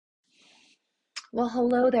Well,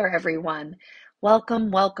 hello there, everyone.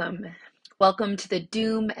 Welcome, welcome. Welcome to the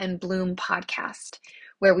Doom and Bloom podcast,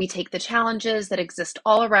 where we take the challenges that exist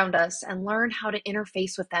all around us and learn how to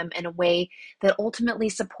interface with them in a way that ultimately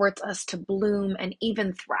supports us to bloom and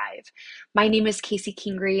even thrive. My name is Casey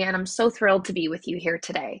Kingery, and I'm so thrilled to be with you here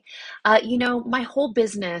today. My whole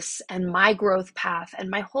business and my growth path and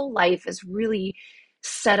my whole life is really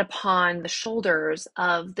set upon the shoulders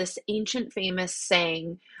of this ancient famous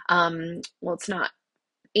saying. Well, it's not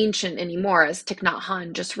ancient anymore, as Thich Nhat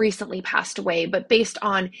Hanh just recently passed away, but based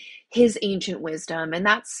on his ancient wisdom. And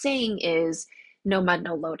that saying is, no mud,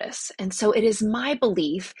 no lotus. And so it is my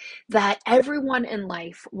belief that everyone in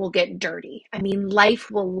life will get dirty. I mean, life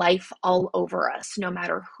will life all over us, no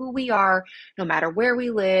matter who we are, no matter where we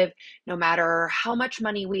live, no matter how much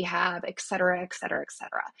money we have, et cetera, et cetera, et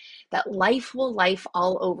cetera. That life will life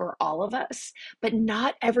all over all of us, but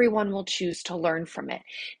not everyone will choose to learn from it.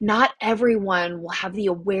 Not everyone will have the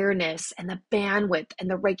awareness and the bandwidth and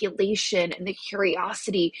the regulation and the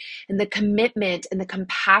curiosity and the commitment and the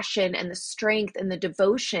compassion and the strength and the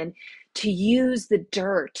devotion to use the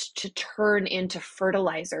dirt to turn into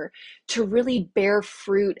fertilizer, to really bear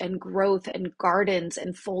fruit and growth and gardens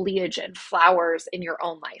and foliage and flowers in your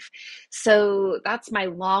own life. So that's my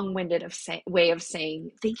long-winded way of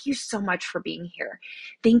saying thank you so much for being here.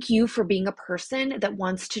 Thank you for being a person that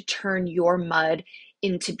wants to turn your mud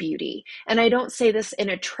into beauty. And I don't say this in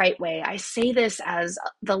a trite way. I say this as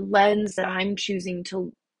the lens that I'm choosing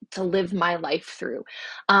to live my life through,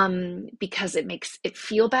 because it makes it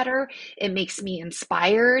feel better, it makes me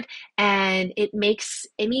inspired, and it makes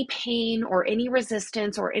any pain or any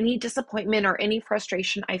resistance or any disappointment or any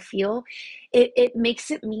frustration I feel, it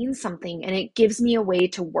makes it mean something, and it gives me a way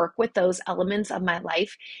to work with those elements of my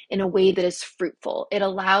life in a way that is fruitful. It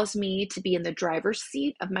allows me to be in the driver's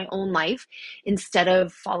seat of my own life instead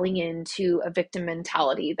of falling into a victim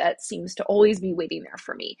mentality that seems to always be waiting there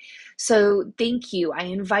for me. So thank you. I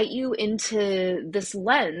invite you into this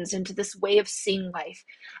lens, into this way of seeing life.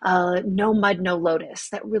 No mud, no lotus.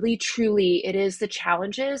 That really, truly, it is the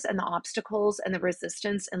challenges and the obstacles and the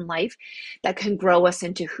resistance in life that can grow us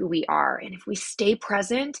into who we are. And if we stay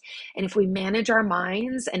present, and if we manage our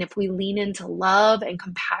minds, and if we lean into love and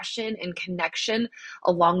compassion and connection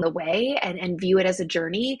along the way, and view it as a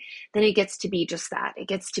journey, then it gets to be just that. It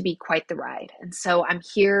gets to be quite the ride. And so I'm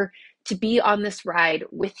here to be on this ride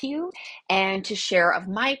with you and to share of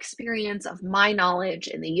my experience, of my knowledge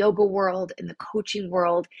in the yoga world, in the coaching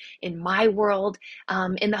world, in my world,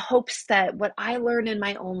 in the hopes that what I learn in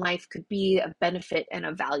my own life could be of benefit and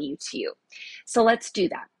of value to you. So let's do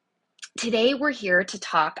that. Today, we're here to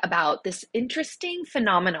talk about this interesting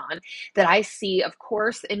phenomenon that I see, of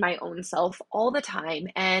course, in my own self all the time,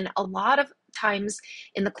 and a lot of times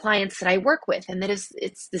in the clients that I work with. And that is,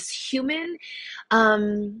 it's this human,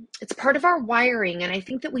 it's part of our wiring. And I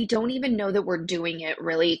think that we don't even know that we're doing it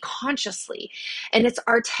really consciously. And it's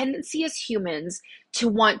our tendency as humans to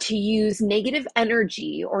want to use negative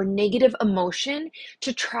energy or negative emotion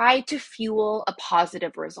to try to fuel a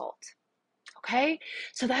positive result. Okay,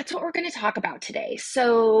 so that's what we're going to talk about today.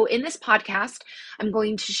 So in this podcast, I'm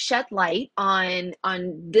going to shed light on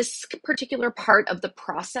this particular part of the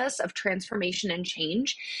process of transformation and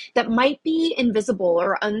change that might be invisible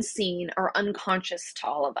or unseen or unconscious to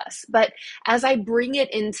all of us. But as I bring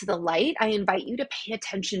it into the light, I invite you to pay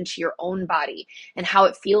attention to your own body and how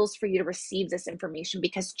it feels for you to receive this information,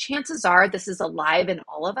 because chances are this is alive in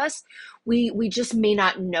all of us. We just may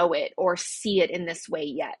not know it or see it in this way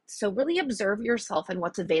yet. So really observe yourself and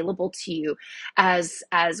what's available to you as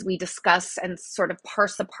we discuss and sort of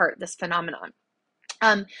parse apart this phenomenon.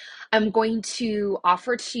 Um, I'm going to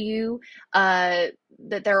offer to you that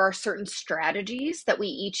there are certain strategies that we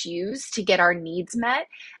each use to get our needs met,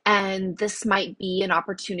 and this might be an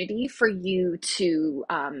opportunity for you to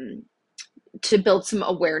build some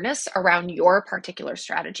awareness around your particular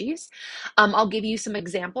strategies. I'll give you some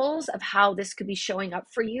examples of how this could be showing up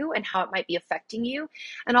for you and how it might be affecting you.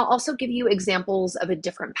 And I'll also give you examples of a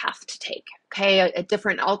different path to take, okay, a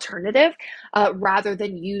different alternative, rather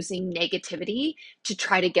than using negativity to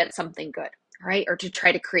try to get something good, right? Or to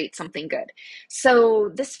try to create something good.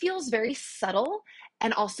 So this feels very subtle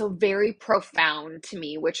and also very profound to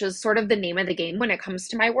me, which is sort of the name of the game when it comes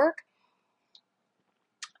to my work.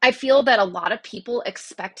 I feel that a lot of people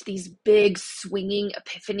expect these big swinging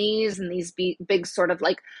epiphanies and these big sort of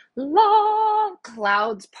like la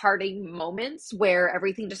clouds parting moments where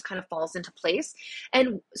everything just kind of falls into place.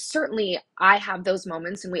 And certainly I have those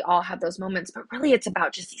moments and we all have those moments, but really it's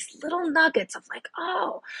about just these little nuggets of like,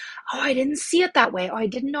 oh, I didn't see it that way. Oh, I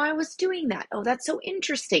didn't know I was doing that. Oh, that's so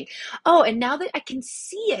interesting. Oh, and now that I can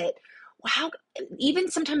see it, how even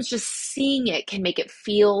sometimes just seeing it can make it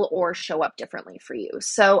feel or show up differently for you.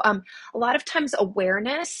 So a lot of times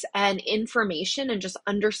awareness and information and just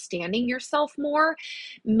understanding yourself more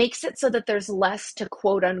makes it so that there's less to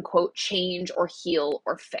quote unquote change or heal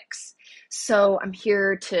or fix. So I'm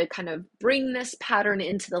here to kind of bring this pattern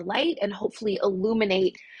into the light and hopefully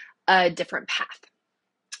illuminate a different path.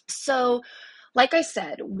 So, like I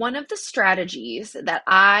said, one of the strategies that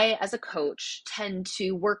I, as a coach, tend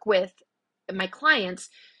to work with my clients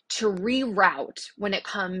to reroute when it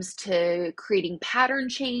comes to creating pattern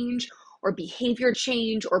change or behavior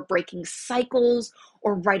change or breaking cycles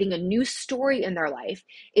or writing a new story in their life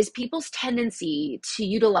is people's tendency to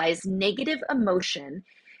utilize negative emotion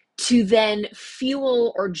to then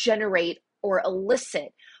fuel or generate or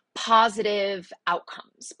elicit positive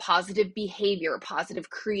outcomes, positive behavior, positive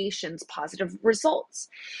creations, positive results.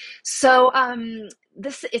 So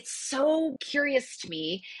this it's so curious to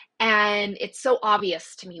me and it's so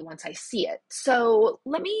obvious to me once I see it. So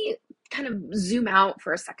let me kind of zoom out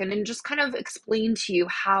for a second and just kind of explain to you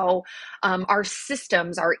how our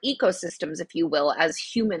systems, our ecosystems, if you will, as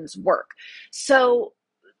humans work. So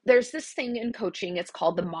there's this thing in coaching, it's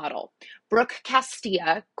called the model. Brooke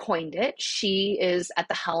Castilla coined it. She is at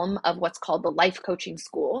the helm of what's called the Life Coaching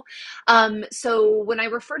School. So when I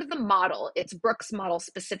refer to the model, it's Brooke's model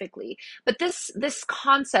specifically, but this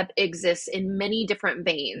concept exists in many different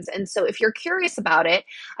veins. And so if you're curious about it,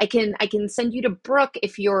 I can send you to Brooke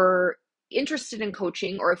if you're interested in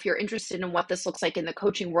coaching or if you're interested in what this looks like in the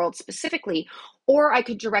coaching world specifically, or I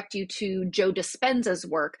could direct you to Joe Dispenza's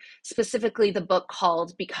work, specifically the book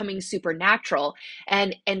called Becoming Supernatural.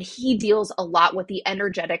 And he deals a lot with the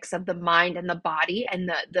energetics of the mind and the body and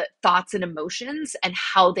the thoughts and emotions and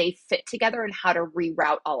how they fit together and how to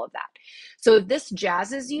reroute all of that. So if this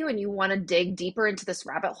jazzes you and you want to dig deeper into this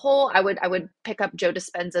rabbit hole, I would pick up Joe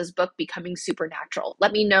Dispenza's book Becoming Supernatural.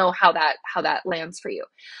 Let me know how that lands for you.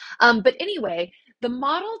 But anyway, the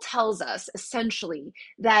model tells us essentially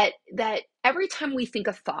that every time we think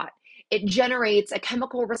a thought, it generates a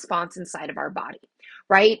chemical response inside of our body,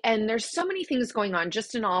 right? And there's so many things going on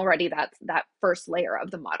just in already that first layer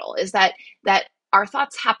of the model is that our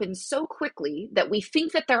thoughts happen so quickly that we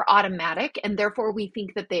think that they're automatic and therefore we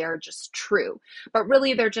think that they are just true, but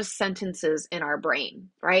really they're just sentences in our brain,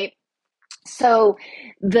 right? So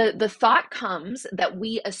the thought comes that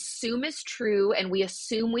we assume is true and we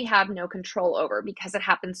assume we have no control over because it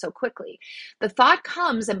happens so quickly. The thought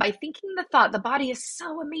comes, and by thinking the thought, the body is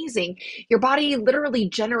so amazing. Your body literally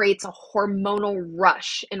generates a hormonal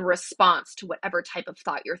rush in response to whatever type of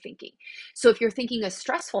thought you're thinking. So if you're thinking a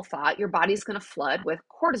stressful thought, your body's going to flood with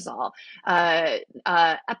cortisol,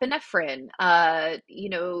 epinephrine,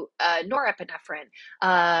 norepinephrine,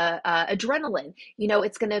 adrenaline.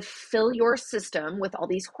 It's going to fill your system with all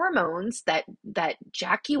these hormones that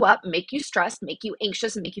jack you up, make you stressed, make you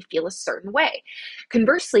anxious, and make you feel a certain way.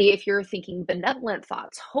 Conversely, if you're thinking benevolent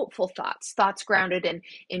thoughts, hopeful thoughts, thoughts grounded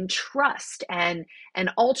in trust and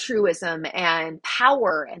altruism and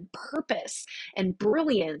power and purpose and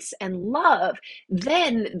brilliance and love,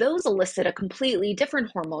 then those elicit a completely different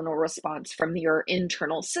hormonal response from your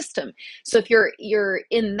internal system. So if you're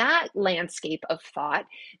in that landscape of thought,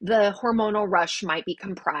 the hormonal rush might be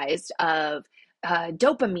comprised of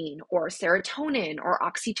dopamine or serotonin or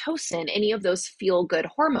oxytocin, any of those feel good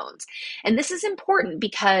hormones. And this is important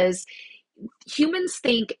because humans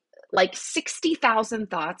think like 60,000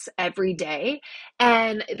 thoughts every day.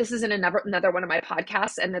 And this is in another one of my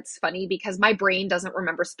podcasts. And it's funny because my brain doesn't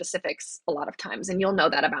remember specifics a lot of times. And you'll know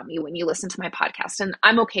that about me when you listen to my podcast. And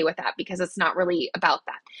I'm okay with that because it's not really about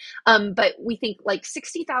that. But we think like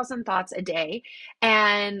 60,000 thoughts a day.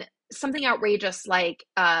 And something outrageous like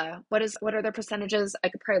what are the percentages? I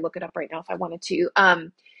could probably look it up right now if I wanted to.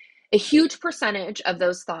 A huge percentage of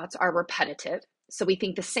those thoughts are repetitive. So we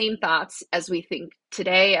think the same thoughts as we think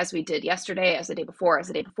today, as we did yesterday, as the day before, as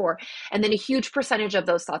the day before. And then a huge percentage of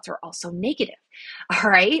those thoughts are also negative. All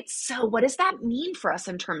right. So what does that mean for us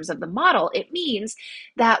in terms of the model? It means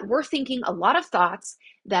that we're thinking a lot of thoughts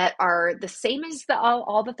that are the same as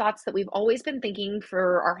all the thoughts that we've always been thinking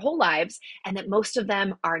for our whole lives, and that most of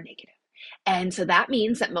them are negative. And so that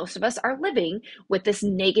means that most of us are living with this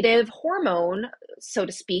negative hormone so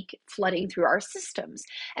to speak, flooding through our systems.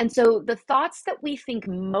 And so the thoughts that we think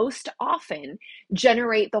most often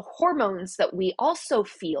generate the hormones that we also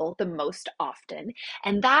feel the most often.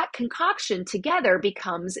 And that concoction together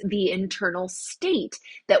becomes the internal state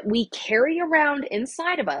that we carry around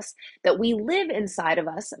inside of us, that we live inside of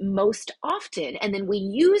us most often. And then we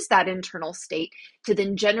use that internal state to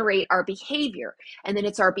then generate our behavior. And then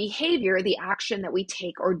it's our behavior, the action that we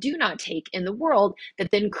take or do not take in the world,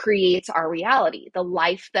 that then creates our reality, the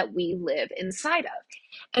life that we live inside of.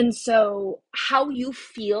 And so, how you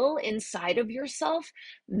feel inside of yourself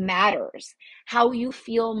matters. How you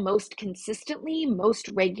feel most consistently,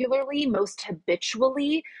 most regularly, most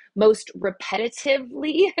habitually, most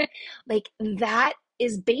repetitively, like that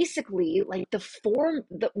is basically like the form,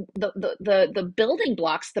 the building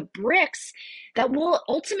blocks, the bricks that will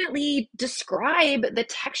ultimately describe the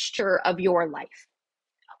texture of your life.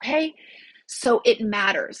 Okay. So it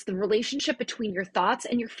matters. The relationship between your thoughts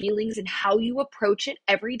and your feelings and how you approach it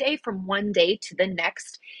every day from one day to the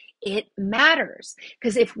next, it matters.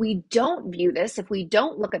 Because if we don't view this, if we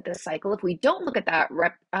don't look at this cycle, if we don't look at that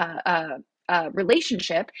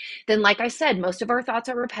relationship, then like I said, most of our thoughts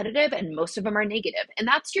are repetitive and most of them are negative. And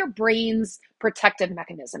that's your brain's protective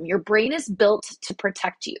mechanism. Your brain is built to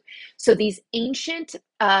protect you. So these ancient,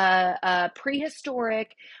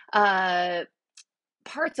 prehistoric,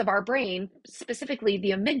 parts of our brain, specifically the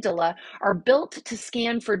amygdala, are built to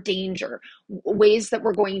scan for danger, ways that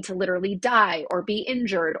we're going to literally die or be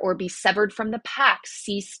injured or be severed from the pack,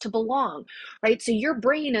 cease to belong, right? So your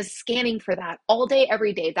brain is scanning for that all day,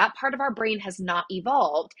 every day. That part of our brain has not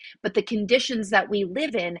evolved, but the conditions that we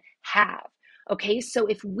live in have. Okay, so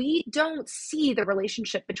if we don't see the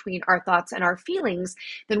relationship between our thoughts and our feelings,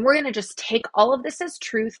 then we're going to just take all of this as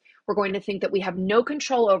truth. We're going to think that we have no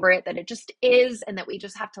control over it, that it just is, and that we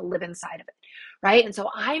just have to live inside of it, right? And so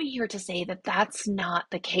I'm here to say that that's not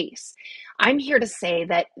the case. I'm here to say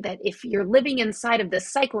that if you're living inside of this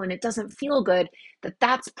cycle and it doesn't feel good, that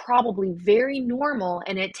that's probably very normal,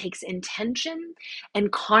 and it takes intention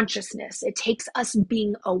and consciousness. It takes us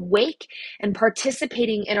being awake and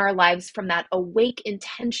participating in our lives from that awake,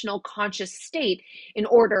 intentional, conscious state in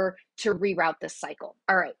order to reroute this cycle.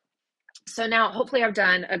 All right. So now hopefully I've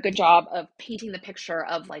done a good job of painting the picture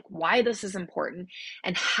of like why this is important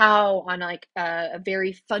and how on like a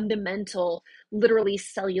very fundamental, literally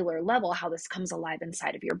cellular level, how this comes alive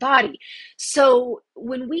inside of your body. So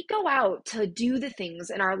when we go out to do the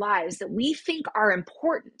things in our lives that we think are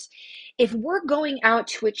important, if we're going out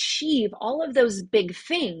to achieve all of those big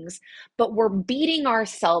things, but we're beating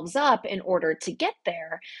ourselves up in order to get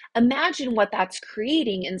there, imagine what that's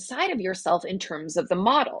creating inside of yourself in terms of the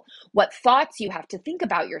model. What thoughts you have to think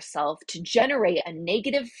about yourself to generate a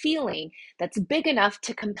negative feeling that's big enough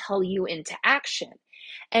to compel you into action.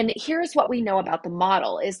 And here's what we know about the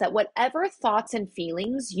model is that whatever thoughts and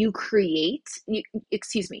feelings you create,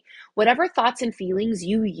 whatever thoughts and feelings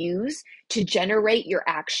you use to generate your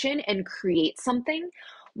action and create something,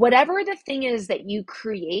 whatever the thing is that you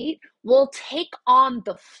create will take on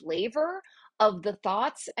the flavor of the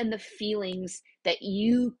thoughts and the feelings that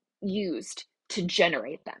you used to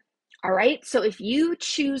generate them. All right. So if you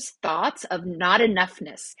choose thoughts of not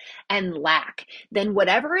enoughness and lack, then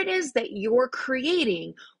whatever it is that you're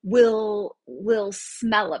creating will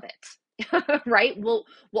smell of it. Right? Will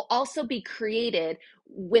also be created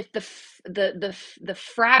with the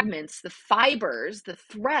fragments, the fibers, the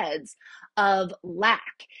threads of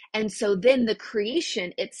lack. And so then the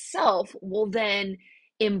creation itself will then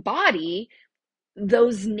embody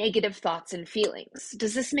those negative thoughts and feelings.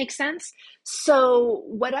 Does this make sense? So,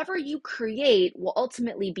 whatever you create will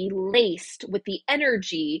ultimately be laced with the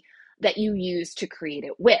energy that you use to create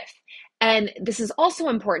it with. And this is also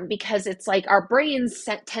important because it's like our brains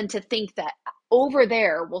tend to think that over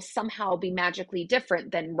there will somehow be magically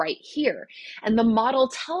different than right here. And the model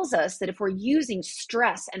tells us that if we're using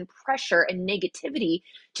stress and pressure and negativity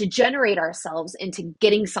to generate ourselves into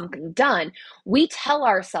getting something done, we tell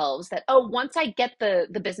ourselves that, oh, once I get the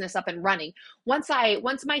business up and running, once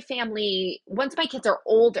my kids are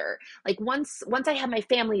older, like once I have my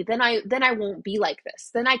family, then I won't be like this.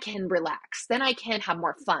 Then I can relax. Then I can have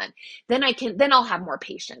more fun. Then I'll have more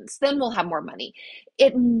patience. Then we'll have more money.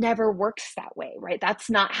 It never works that way, right? That's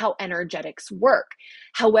not how energetics work.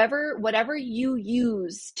 However, whatever you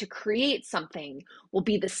use to create something will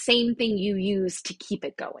be the same thing you use to keep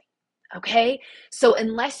it going. Okay? So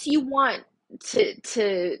unless you want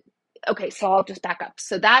to okay, so I'll just back up.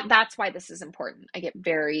 So that's why this is important. I get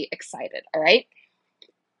very excited. All right.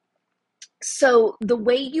 So the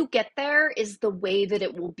way you get there is the way that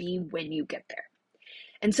it will be when you get there.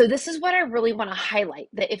 And so this is what I really want to highlight,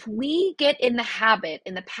 that if we get in the habit,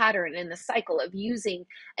 in the pattern, in the cycle of using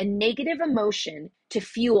a negative emotion to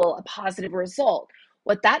fuel a positive result,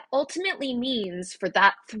 what that ultimately means for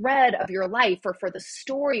that thread of your life, or for the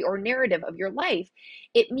story or narrative of your life,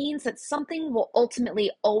 it means that something will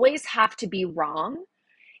ultimately always have to be wrong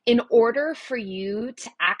in order for you to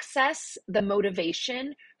access the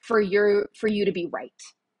motivation for you to be right.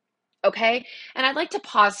 Okay. And I'd like to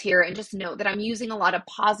pause here and just note that I'm using a lot of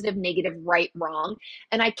positive, negative, right, wrong.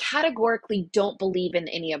 And I categorically don't believe in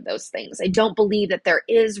any of those things. I don't believe that there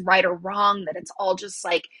is right or wrong, that it's all just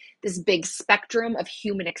like this big spectrum of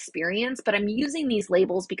human experience. But I'm using these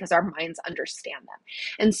labels because our minds understand them.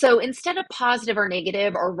 And so instead of positive or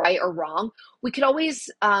negative or right or wrong, we could always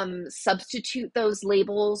substitute those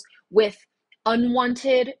labels with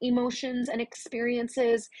unwanted emotions and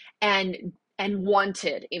experiences and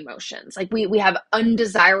wanted emotions. Like we have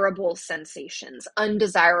undesirable sensations,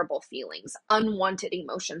 undesirable feelings, unwanted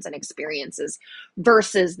emotions and experiences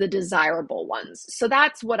versus the desirable ones. So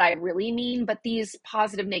that's what I really mean. But these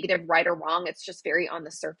positive, negative, right or wrong, it's just very on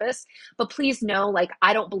the surface. But please know, like,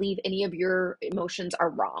 I don't believe any of your emotions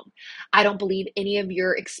are wrong. I don't believe any of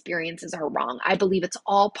your experiences are wrong. I believe it's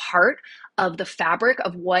all part of the fabric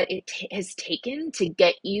of what it has taken to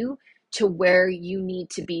get you to where you need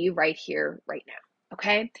to be right here, right now.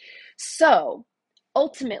 Okay. So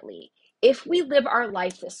ultimately, if we live our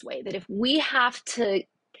life this way, that if we have to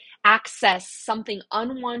access something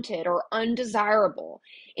unwanted or undesirable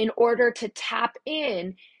in order to tap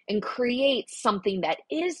in and create something that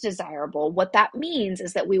is desirable, what that means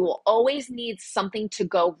is that we will always need something to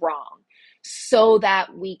go wrong so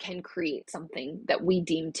that we can create something that we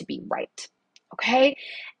deem to be right. Okay.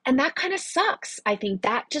 And that kind of sucks. I think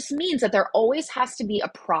that just means that there always has to be a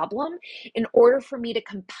problem in order for me to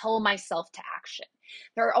compel myself to action.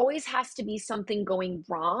 There always has to be something going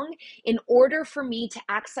wrong in order for me to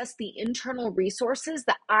access the internal resources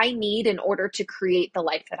that I need in order to create the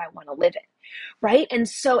life that I want to live in. Right. And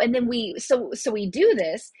so, and then we do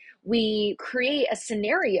this, we create a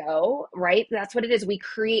scenario, right? That's what it is. We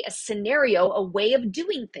create a scenario, a way of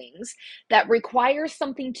doing things that requires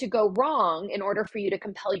something to go wrong in order for you to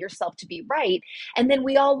compel yourself to be right. And then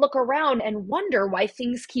we all look around and wonder why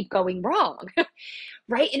things keep going wrong.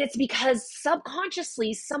 Right? And it's because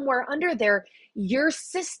subconsciously, somewhere under there, your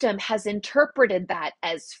system has interpreted that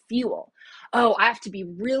as fuel. Oh, I have to be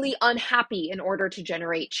really unhappy in order to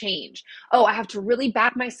generate change. Oh, I have to really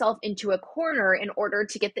back myself into a corner in order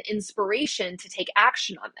to get the inspiration to take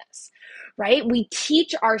action on this, right? We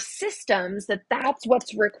teach our systems that that's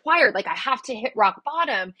what's required. Like, I have to hit rock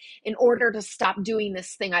bottom in order to stop doing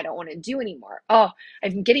this thing I don't want to do anymore. Oh,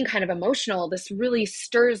 I'm getting kind of emotional. This really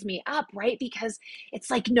stirs me up, right? Because it's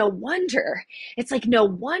like, no wonder. It's like, no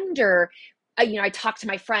wonder. I talk to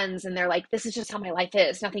my friends and they're like, this is just how my life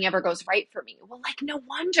is. Nothing ever goes right for me. Well, like, no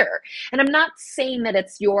wonder. And I'm not saying that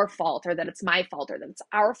it's your fault or that it's my fault or that it's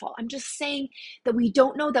our fault. I'm just saying that we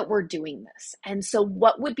don't know that we're doing this. And so,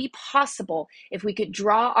 what would be possible if we could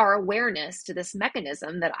draw our awareness to this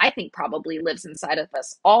mechanism that I think probably lives inside of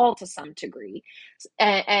us all to some degree?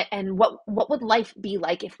 And what would life be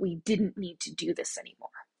like if we didn't need to do this anymore?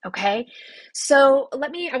 Okay. So I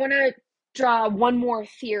want to draw one more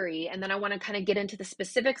theory, and then I want to kind of get into the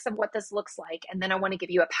specifics of what this looks like. And then I want to give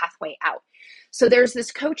you a pathway out. So there's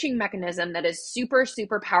this coaching mechanism that is super,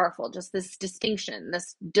 super powerful. Just this distinction,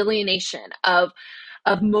 this delineation of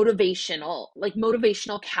motivational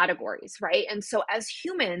categories, right? And so as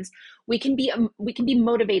humans, we can be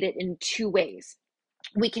motivated in two ways.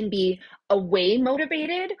 We can be away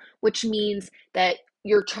motivated, which means that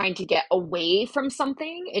you're trying to get away from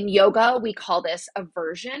something. In yoga, we call this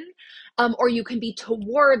aversion. Or you can be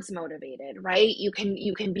towards motivated, right? You can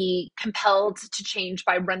be compelled to change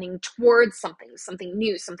by running towards something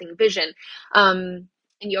new, something vision. In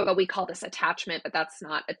yoga, we call this attachment, but that's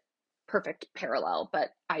not a perfect parallel, but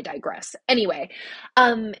I digress. Anyway,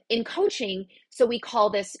 in coaching, so we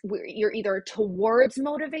call this, you're either towards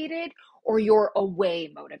motivated or you're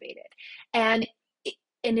away motivated. And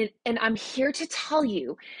and I'm here to tell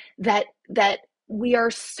you that we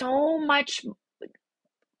are so much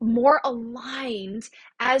more aligned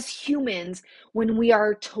as humans when we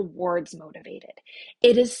are towards motivated.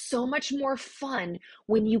 It is so much more fun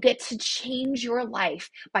when you get to change your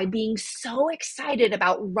life by being so excited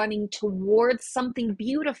about running towards something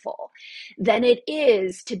beautiful than it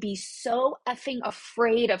is to be so effing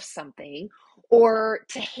afraid of something, or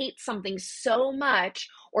to hate something so much,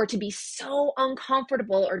 or to be so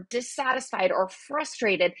uncomfortable or dissatisfied or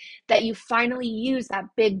frustrated that you finally use that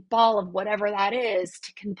big ball of whatever that is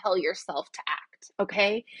to compel yourself to act. it.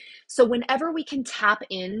 Okay. So whenever we can tap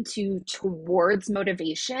into towards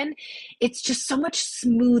motivation, it's just so much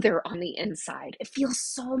smoother on the inside. It feels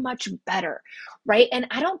so much better, right? And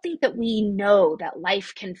I don't think that we know that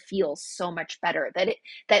life can feel so much better,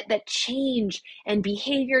 that change and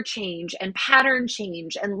behavior change and pattern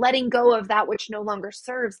change and letting go of that which no longer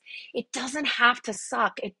serves, it doesn't have to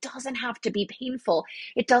suck. It doesn't have to be painful.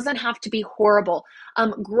 It doesn't have to be horrible.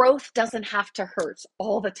 Growth doesn't have to hurt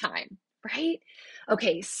all the time, right?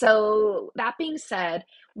 Okay, so that being said,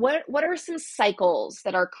 what are some cycles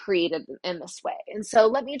that are created in this way? And so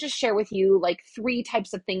let me just share with you like three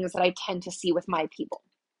types of things that I tend to see with my people.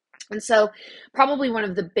 And so probably one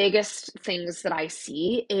of the biggest things that I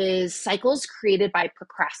see is cycles created by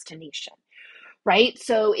procrastination, right?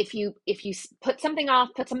 So if you put something off,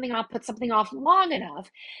 put something off, put something off long enough,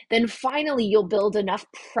 then finally you'll build enough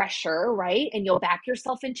pressure, right? And you'll back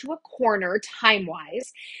yourself into a corner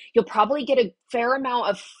time-wise. You'll probably get a fair amount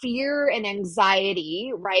of fear and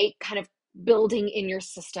anxiety, right? Kind of building in your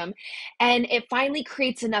system. And it finally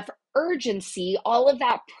creates enough urgency, all of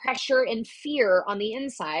that pressure and fear on the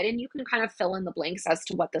inside. And you can kind of fill in the blanks as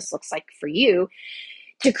to what this looks like for you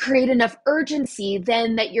to create enough urgency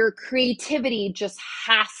then that your creativity just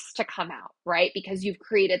has to come out, right? Because you've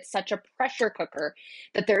created such a pressure cooker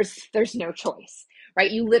that there's no choice,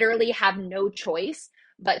 right? You literally have no choice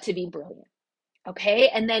but to be brilliant. Okay.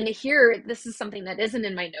 And then here, this is something that isn't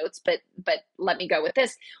in my notes, but let me go with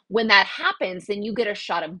this. When that happens, then you get a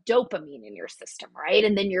shot of dopamine in your system, right?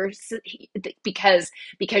 And then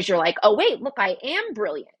because you're like, oh wait, look, I am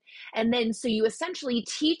brilliant. And then so you essentially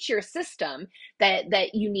teach your system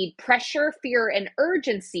that you need pressure, fear, and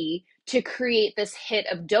urgency to create this hit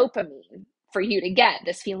of dopamine for you to get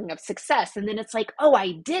this feeling of success. And then it's like, oh,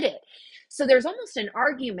 I did it. So there's almost an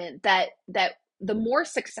argument that the more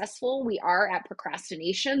successful we are at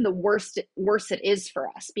procrastination, the worse it is for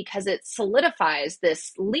us because it solidifies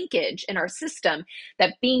this linkage in our system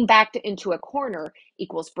that being backed into a corner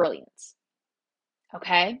equals brilliance.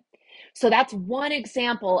 Okay? So that's one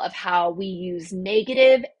example of how we use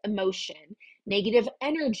negative emotion, negative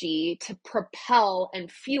energy to propel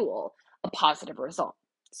and fuel a positive result.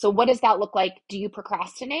 So what does that look like? Do you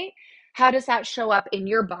procrastinate? How does that show up in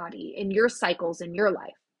your body, in your cycles, in your life?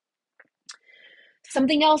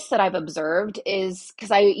 Something else that I've observed is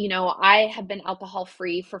because I have been alcohol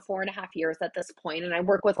free for 4.5 years at this point, and I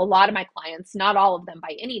work with a lot of my clients, not all of them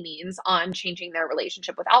by any means, on changing their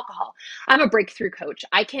relationship with alcohol. I'm a breakthrough coach.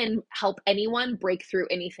 I can help anyone break through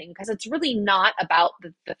anything because it's really not about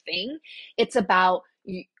the thing. It's about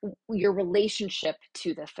your relationship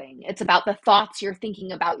to the thing. It's about the thoughts you're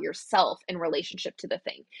thinking about yourself in relationship to the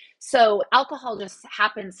thing. So alcohol just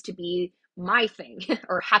happens to be my thing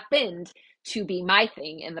or happened to be my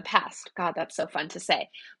thing in the past. God, that's so fun to say.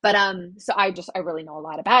 But so I really know a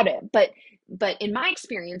lot about it. But in my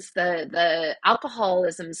experience, the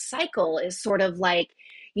alcoholism cycle is sort of like,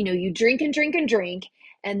 you drink and drink and drink,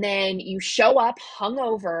 and then you show up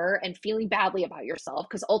hungover and feeling badly about yourself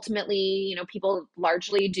because ultimately, people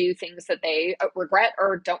largely do things that they regret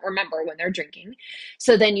or don't remember when they're drinking.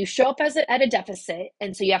 So then you show up at a deficit,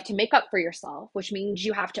 and so you have to make up for yourself, which means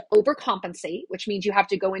you have to overcompensate, which means you have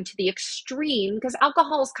to go into the extreme because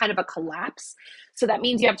alcohol is kind of a collapse. So that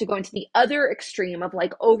means you have to go into the other extreme of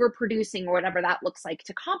like overproducing or whatever that looks like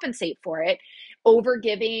to compensate for it,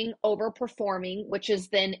 overgiving, overperforming, which is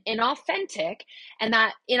then inauthentic. And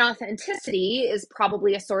that inauthenticity is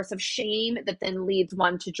probably a source of shame that then leads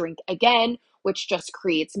one to drink again, which just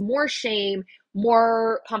creates more shame,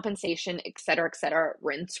 more compensation, et cetera,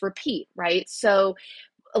 rinse, repeat, right? So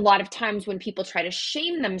a lot of times when people try to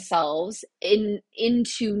shame themselves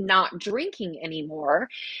into not drinking anymore,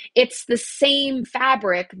 it's the same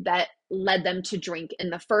fabric that led them to drink in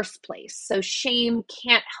the first place. So shame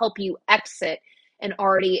can't help you exit an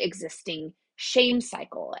already existing shame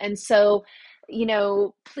cycle. And so,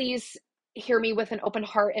 please hear me with an open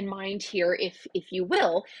heart and mind here, if you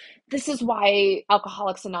will. This is why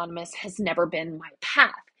Alcoholics Anonymous has never been my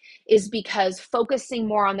path, is because focusing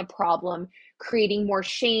more on the problem, creating more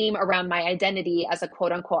shame around my identity as a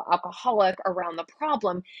quote unquote alcoholic around the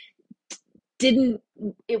problem,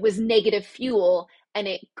 it was negative fuel, and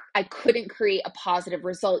I couldn't create a positive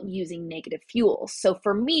result using negative fuel. So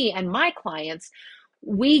for me and my clients,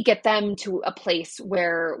 we get them to a place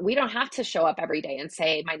where we don't have to show up every day and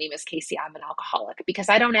say, my name is Casey, I'm an alcoholic, because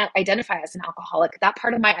I don't identify as an alcoholic. That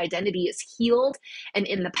part of my identity is healed and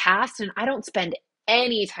in the past, and I don't spend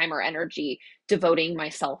any time or energy devoting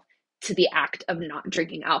myself to the act of not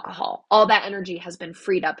drinking alcohol. All that energy has been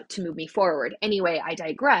freed up to move me forward. Anyway, I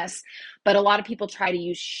digress, but a lot of people try to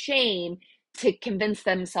use shame to convince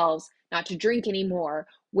themselves not to drink anymore,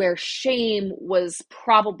 where shame was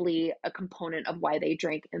probably a component of why they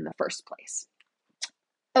drank in the first place.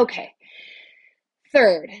 Okay.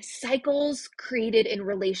 Third, cycles created in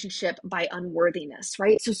relationship by unworthiness,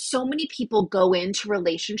 right? So many people go into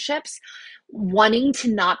relationships wanting to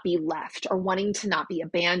not be left or wanting to not be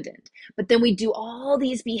abandoned. But then we do all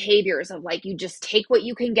these behaviors of like, you just take what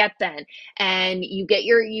you can get then, and you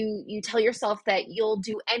tell yourself that you'll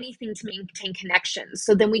do anything to maintain connections.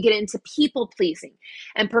 So then we get into people pleasing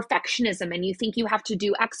and perfectionism, and you think you have to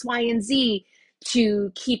do X, Y, and Z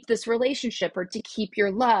to keep this relationship or to keep your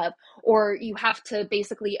love, or you have to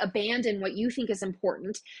basically abandon what you think is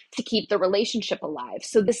important to keep the relationship alive.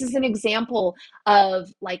 So this is an example of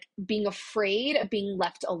like being afraid of being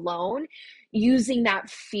left alone, using that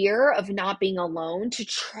fear of not being alone to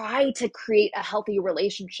try to create a healthy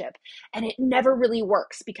relationship. And it never really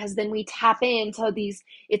works, because then we tap into these,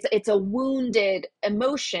 it's a wounded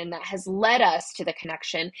emotion that has led us to the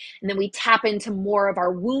connection, and then we tap into more of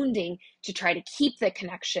our wounding to try to keep the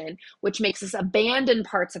connection, which makes us abandon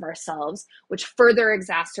parts of ourselves, which further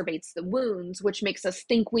exacerbates the wounds, which makes us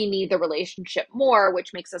think we need the relationship more,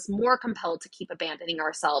 which makes us more compelled to keep abandoning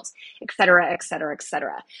ourselves, et cetera, et cetera, et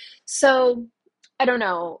cetera. So I don't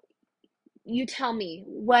know. You tell me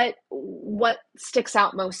what sticks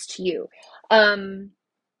out most to you. Um,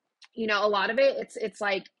 a lot of it,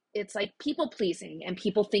 it's like people pleasing and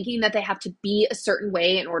people thinking that they have to be a certain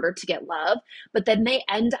way in order to get love, but then they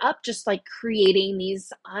end up just like creating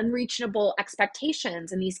these unreachable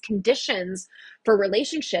expectations and these conditions for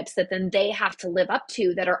relationships that then they have to live up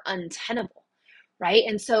to that are untenable, right?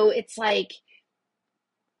 And so it's like,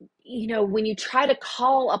 when you try to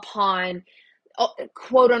call upon,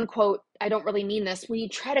 quote unquote, I don't really mean this, when you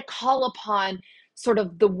try to call upon sort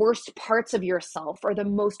of the worst parts of yourself or the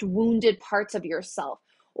most wounded parts of yourself,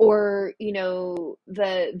 or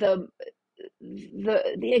the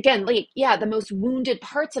again, like, yeah, the most wounded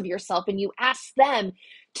parts of yourself, and you ask them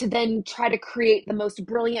to then try to create the most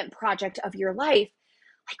brilliant project of your life,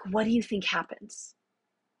 like, what do you think happens?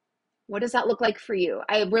 What does that look like for you?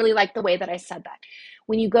 I really like the way that I said that.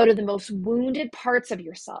 When you go to the most wounded parts of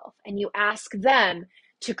yourself and you ask them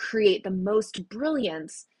to create the most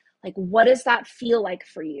brilliance, like, what does that feel like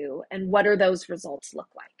for you? And what are those results look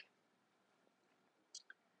like?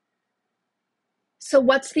 So,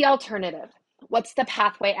 what's the alternative? What's the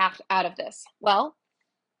pathway out of this? Well,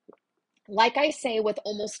 like I say with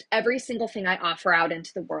almost every single thing I offer out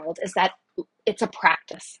into the world, is that it's a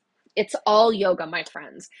practice. It's all yoga, my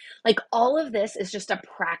friends. Like, all of this is just a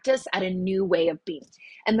practice at a new way of being.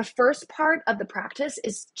 And the first part of the practice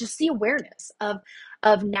is just the awareness of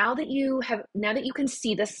now that you can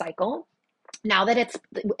see this cycle, now that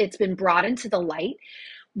it's been brought into the light,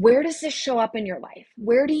 where does this show up in your life?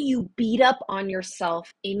 Where do you beat up on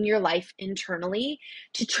yourself in your life internally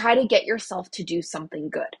to try to get yourself to do something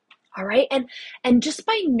good? All right. And just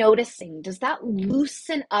by noticing, does that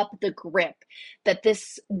loosen up the grip that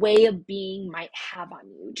this way of being might have on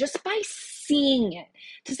you? Just by seeing it,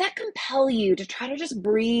 does that compel you to try to just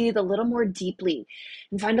breathe a little more deeply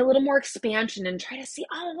and find a little more expansion and try to see,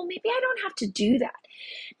 oh, well, maybe I don't have to do that.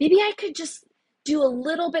 Maybe I could just do a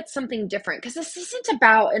little bit something different, because this isn't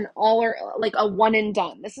about an all or like a one and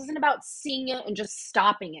done. This isn't about seeing it and just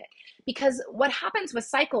stopping it. Because what happens with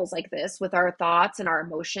cycles like this, with our thoughts and our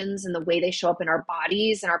emotions and the way they show up in our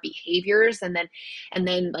bodies and our behaviors, and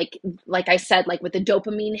then like I said, like with the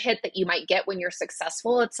dopamine hit that you might get when you're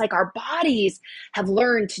successful, it's like our bodies have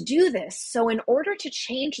learned to do this. So in order to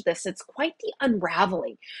change this, it's quite the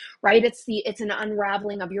unraveling, right? It's an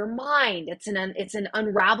unraveling of your mind. It's an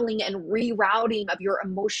unraveling and rerouting of your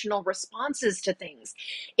emotional responses to things.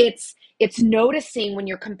 It's noticing when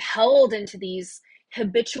you're compelled into these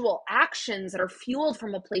habitual actions that are fueled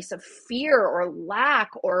from a place of fear or lack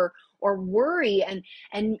or worry, and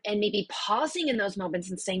maybe pausing in those moments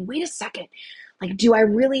and saying, wait a second, like, do I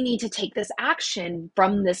really need to take this action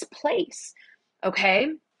from this place? Okay.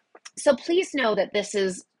 So please know that this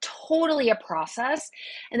is totally a process,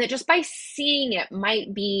 and that just by seeing it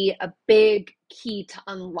might be a big key to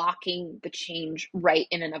unlocking the change right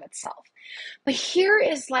in and of itself. But here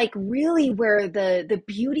is like really where the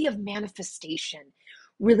beauty of manifestation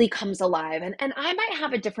really comes alive. And I might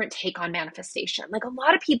have a different take on manifestation. Like, a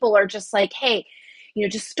lot of people are just like, hey,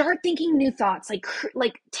 just start thinking new thoughts,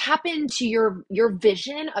 like tap into your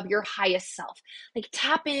vision of your highest self. Like,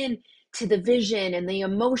 tap in to the vision and the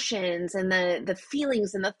emotions and the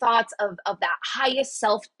feelings and the thoughts of that highest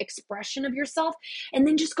self expression of yourself, and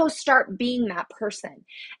then just go start being that person.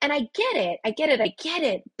 And I get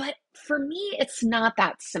it, but for me, it's not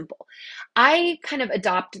that simple. I kind of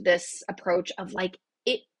adopt this approach of like,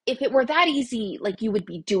 if it were that easy, like you would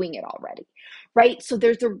be doing it already, right? So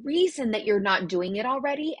there's a reason that you're not doing it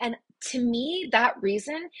already. And to me, that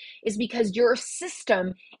reason is because your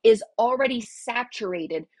system is already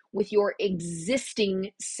saturated with your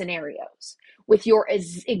existing scenarios, with your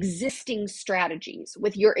existing strategies,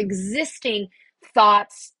 with your existing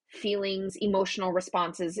thoughts, feelings, emotional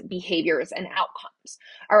responses, behaviors, and outcomes.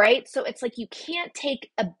 All right. So it's like you can't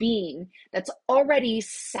take a being that's already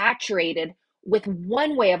saturated with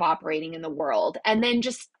one way of operating in the world and then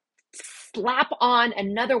just slap on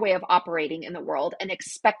another way of operating in the world and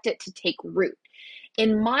expect it to take root.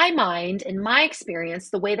 In my mind, in my experience,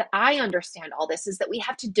 the way that I understand all this is that we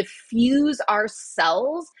have to diffuse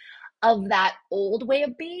ourselves of that old way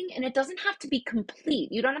of being, and it doesn't have to be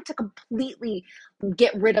complete. You don't have to completely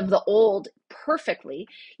get rid of the old perfectly.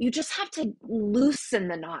 You just have to loosen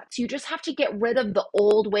the knots. You just have to get rid of the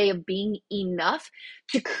old way of being enough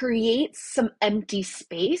to create some empty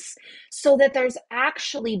space so that there's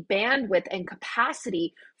actually bandwidth and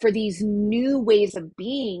capacity for these new ways of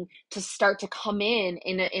being to start to come in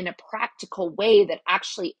a practical way that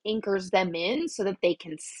actually anchors them in so that they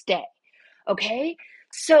can stay. Okay?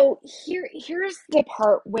 So here's the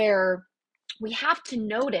part where we have to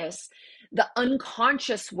notice the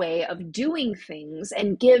unconscious way of doing things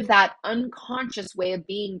and give that unconscious way of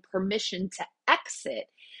being permission to exit.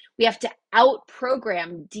 We have to out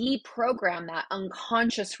program, deprogram that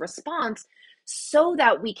unconscious response so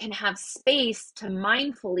that we can have space to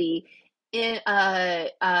mindfully,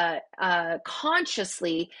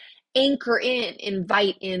 consciously anchor in,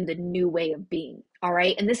 invite in the new way of being. All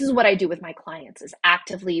right. And this is what I do with my clients is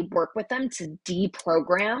actively work with them to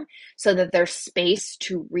deprogram so that there's space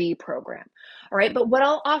to reprogram. All right. But what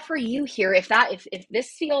I'll offer you here, if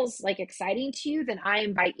this feels like exciting to you, then I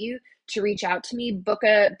invite you to reach out to me, book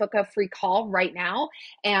a free call right now,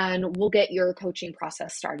 and we'll get your coaching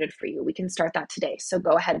process started for you. We can start that today. So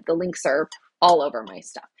go ahead. The links are all over my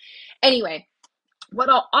stuff. Anyway, what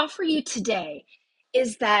I'll offer you today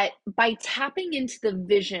is that by tapping into the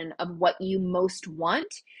vision of what you most want,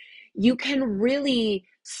 you can really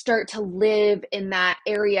start to live in that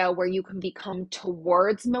area where you can become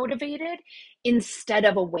towards motivated instead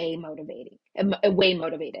of away motivated.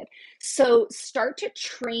 So start to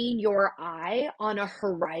train your eye on a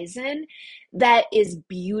horizon that is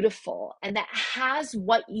beautiful and that has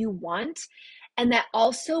what you want and that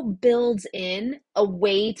also builds in a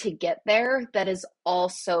way to get there that is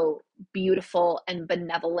also beautiful and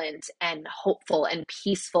benevolent and hopeful and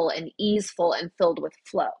peaceful and easeful and filled with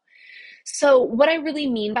flow. So, what I really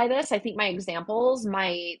mean by this, I think my examples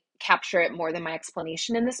might capture it more than my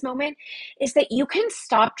explanation in this moment, is that you can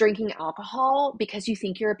stop drinking alcohol because you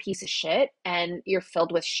think you're a piece of shit and you're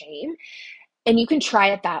filled with shame. And you can try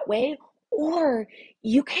it that way. Or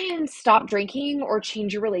you can stop drinking or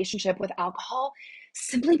change your relationship with alcohol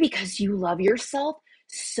simply because you love yourself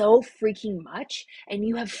so freaking much and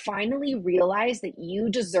you have finally realized that you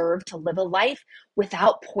deserve to live a life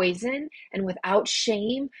without poison and without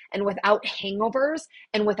shame and without hangovers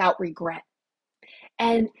and without regret.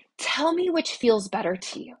 And tell me which feels better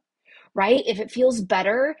to you, right? If it feels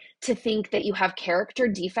better to think that you have character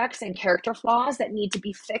defects and character flaws that need to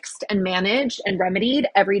be fixed and managed and remedied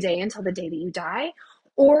every day until the day that you die,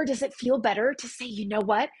 or does it feel better to say, you know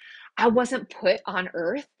what? I wasn't put on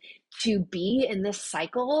earth to be in this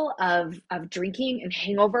cycle of drinking and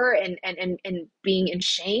hangover and being in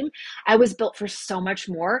shame. I was built for so much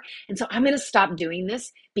more. And so I'm going to stop doing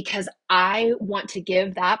this because I want to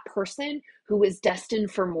give that person who is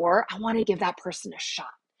destined for more, I want to give that person a shot.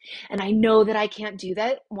 And I know that I can't do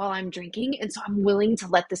that while I'm drinking. And so I'm willing to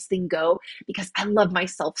let this thing go because I love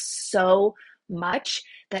myself so much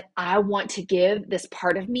that I want to give this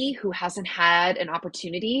part of me who hasn't had an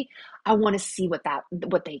opportunity. I want to see what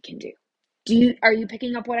they can do. Are you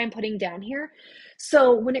picking up what I'm putting down here?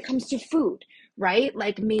 So when it comes to food, right?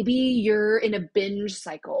 Like maybe you're in a binge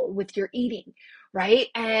cycle with your eating, right?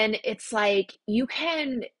 And it's like you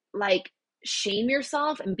can like shame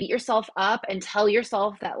yourself and beat yourself up and tell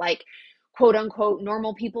yourself that like quote unquote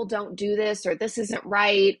normal people don't do this or this isn't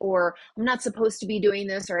right or I'm not supposed to be doing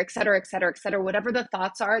this or et cetera, et cetera, et cetera, whatever the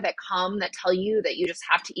thoughts are that come that tell you that you just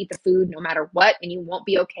have to eat the food no matter what and you won't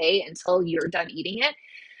be okay until you're done eating it.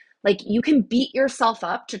 Like you can beat yourself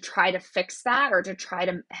up to try to fix that or to try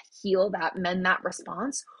to heal that, mend that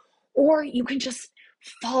response, or you can just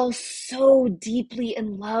fall so deeply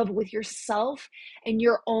in love with yourself and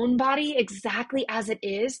your own body exactly as it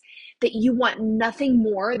is that you want nothing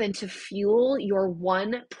more than to fuel your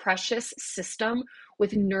one precious system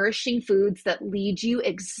with nourishing foods that lead you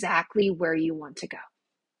exactly where you want to go.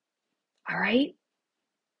 All right?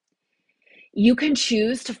 You can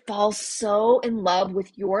choose to fall so in love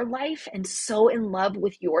with your life and so in love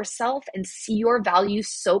with yourself and see your value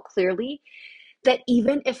so clearly that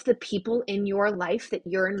even if the people in your life that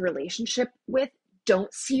you're in relationship with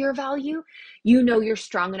don't see your value, you know you're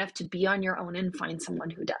strong enough to be on your own and find someone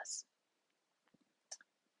who does.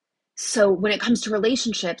 So when it comes to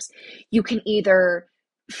relationships, you can either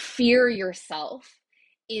fear yourself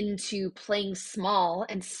into playing small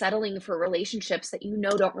and settling for relationships that you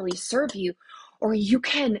know don't really serve you, or you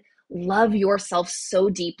can love yourself so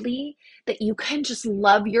deeply that you can just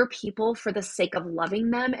love your people for the sake of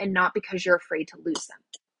loving them and not because you're afraid to lose them.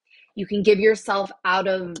 You can give yourself out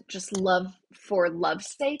of just love for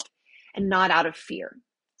love's sake and not out of fear.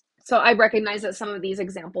 So I recognize that some of these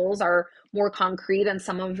examples are more concrete and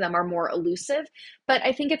some of them are more elusive, but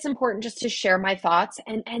I think it's important just to share my thoughts,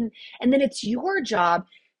 and then it's your job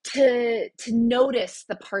to notice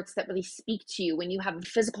the parts that really speak to you when you have a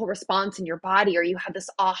physical response in your body or you have this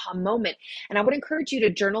aha moment. And I would encourage you to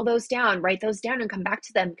journal those down, write those down and come back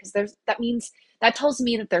to them, because that tells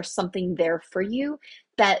me that there's something there for you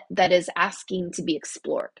that is asking to be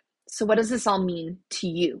explored. So what does this all mean to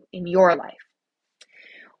you in your life?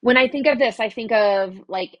 When I think of this, I think of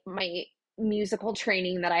like my musical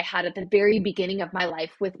training that I had at the very beginning of my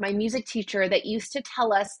life with my music teacher that used to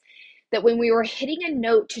tell us that when we were hitting a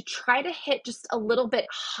note, to try to hit just a little bit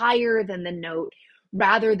higher than the note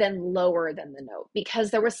rather than lower than the note, because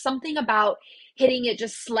there was something about hitting it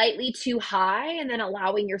just slightly too high and then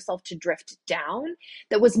allowing yourself to drift down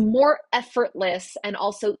that was more effortless and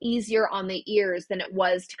also easier on the ears than it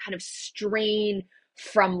was to kind of strain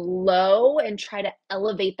from low and try to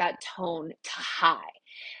elevate that tone to high.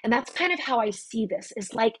 And that's kind of how I see this,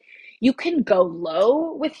 is like you can go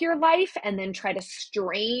low with your life and then try to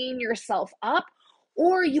strain yourself up,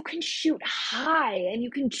 or you can shoot high and you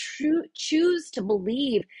can choose to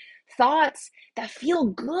believe thoughts that feel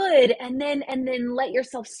good and then let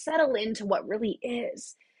yourself settle into what really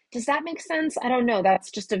is. Does that make sense? I don't know. That's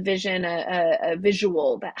just a vision, a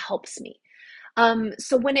visual that helps me.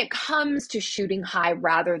 So when it comes to shooting high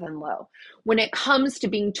rather than low, when it comes to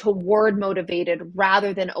being toward motivated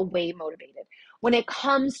rather than away motivated, when it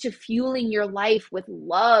comes to fueling your life with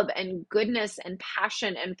love and goodness and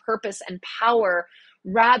passion and purpose and power,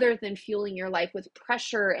 rather than fueling your life with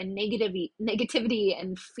pressure and negativity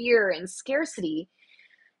and fear and scarcity,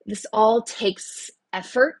 this all takes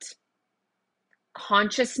effort,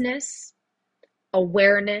 consciousness,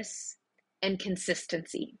 awareness, and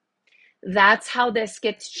consistency. That's how this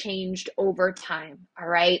gets changed over time, all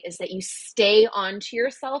right? Is that you stay onto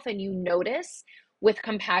yourself and you notice with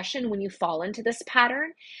compassion when you fall into this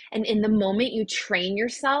pattern. And in the moment, you train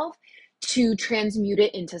yourself to transmute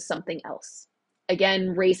it into something else.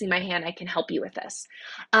 Again, raising my hand, I can help you with this.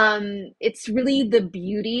 It's really the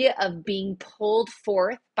beauty of being pulled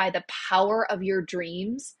forth by the power of your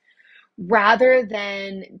dreams rather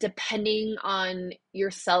than depending on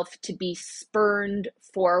yourself to be spurned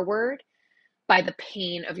forward by the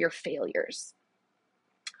pain of your failures.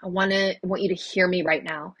 I want you to hear me right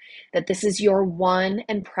now, that this is your one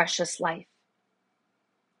and precious life.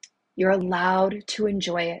 You're allowed to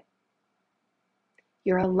enjoy it.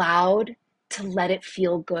 You're allowed to let it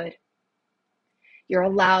feel good. You're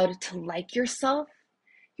allowed to like yourself.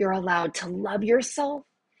 You're allowed to love yourself.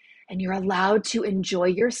 And you're allowed to enjoy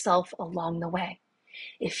yourself along the way.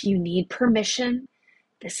 If you need permission,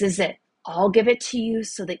 this is it. I'll give it to you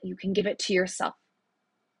so that you can give it to yourself.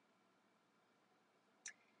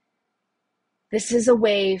 This is a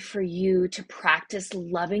way for you to practice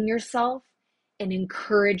loving yourself and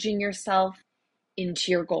encouraging yourself into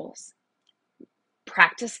your goals.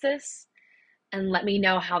 Practice this and let me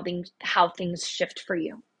know how things shift for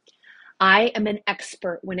you. I am an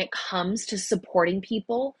expert when it comes to supporting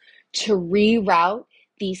people to reroute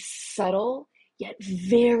these subtle yet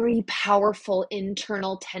very powerful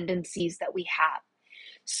internal tendencies that we have.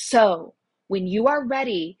 So when you are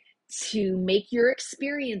ready to make your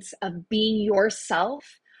experience of being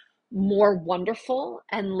yourself more wonderful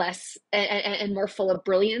and less and more full of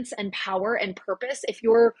brilliance and power and purpose,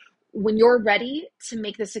 when you're ready to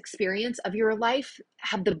make this experience of your life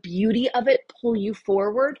have the beauty of it pull you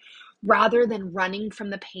forward rather than running from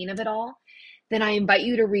the pain of it all, then I invite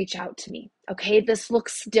you to reach out to me. Okay, this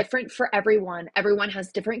looks different for everyone. Everyone has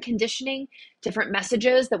different conditioning, different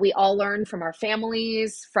messages that we all learn from our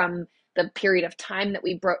families, from the period of time that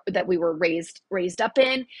we were raised up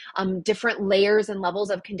in, different layers and levels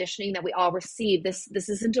of conditioning that we all receive. This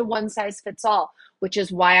isn't a one size fits all, which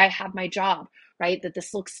is why I have my job, right? That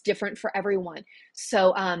this looks different for everyone.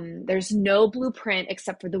 So there's no blueprint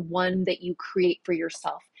except for the one that you create for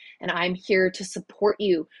yourself. And I'm here to support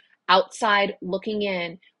you outside looking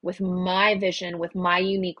in with my vision, with my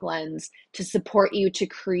unique lens to support you to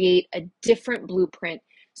create a different blueprint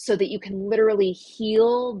so that you can literally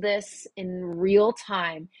heal this in real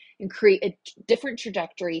time and create a different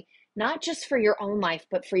trajectory, not just for your own life,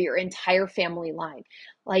 but for your entire family line.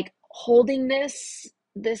 Like holding this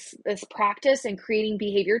practice and creating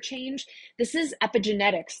behavior change, this is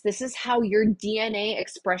epigenetics. This is how your DNA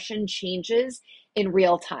expression changes in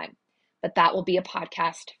real time. But that will be a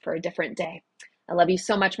podcast for a different day. I love you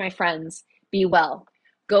so much, my friends. Be well.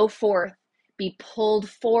 Go forth. Be pulled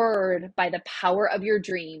forward by the power of your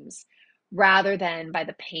dreams rather than by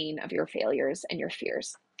the pain of your failures and your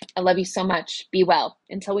fears. I love you so much. Be well.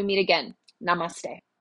 Until we meet again, namaste.